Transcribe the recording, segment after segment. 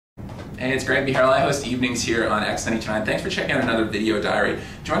Hey, it's Beharrell. I host evenings here on X92.9. Thanks for checking out another video diary.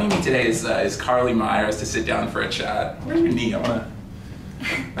 Joining me today is Carly Myers to sit down for a chat. Where's your knee?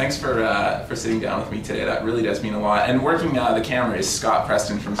 Thanks for sitting down with me today. That really does mean a lot. And working the camera is Scott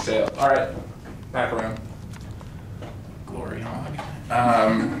Preston from Sale. All right, back around. Glory hog.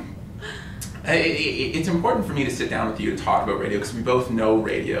 It's important for me to sit down with you to talk about radio because we both know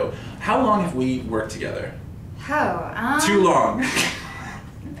radio. How long have we worked together? Too long.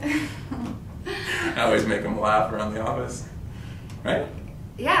 I always make him laugh around the office, right?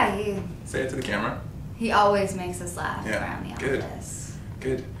 Yeah, Say it to the camera. He always makes us laugh around the office.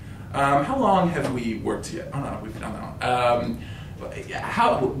 Good. How long have we worked together? Oh no, we've done that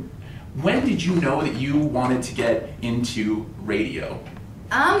one. When did you know that you wanted to get into radio?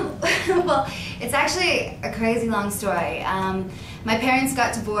 Well, it's actually a crazy long story. My parents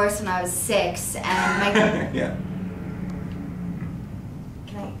got divorced when I was 6, and my... Yeah.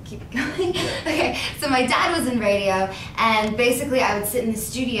 Can I keep going? Okay, so my dad was in radio, and basically I would sit in the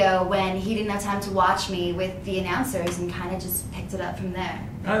studio when he didn't have time to watch me with the announcers and kind of just picked it up from there.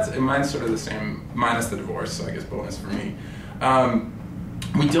 Mine's sort of the same, minus the divorce, so I guess bonus for me.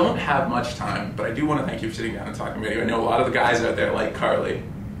 We don't have much time, but I do want to thank you for sitting down and talking radio. I know a lot of the guys out there like Carly.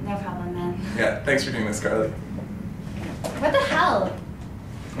 No problem, man. Yeah, thanks for doing this, Carly. What the hell?